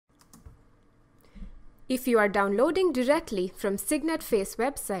If you are downloading directly from Cygnet FACE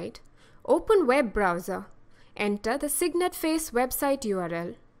website, open web browser. Enter the Cygnet FACE website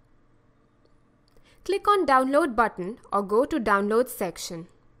URL. Click on Download button or go to Download section.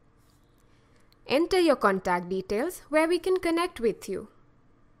 Enter your contact details where we can connect with you.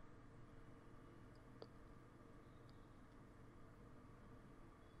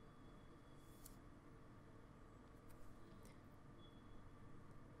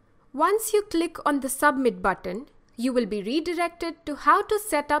 Once you click on the Submit button, you will be redirected to how to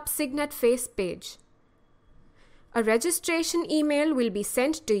set up Cygnet FACE page. A registration email will be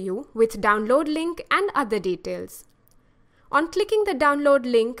sent to you with download link and other details. On clicking the download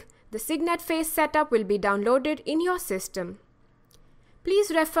link, the Cygnet FACE setup will be downloaded in your system. Please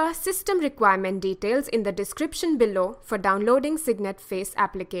refer system requirement details in the description below for downloading Cygnet FACE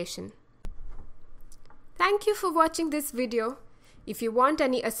application. Thank you for watching this video. If you want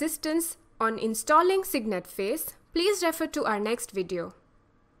any assistance on installing Cygnet FACE, please refer to our next video.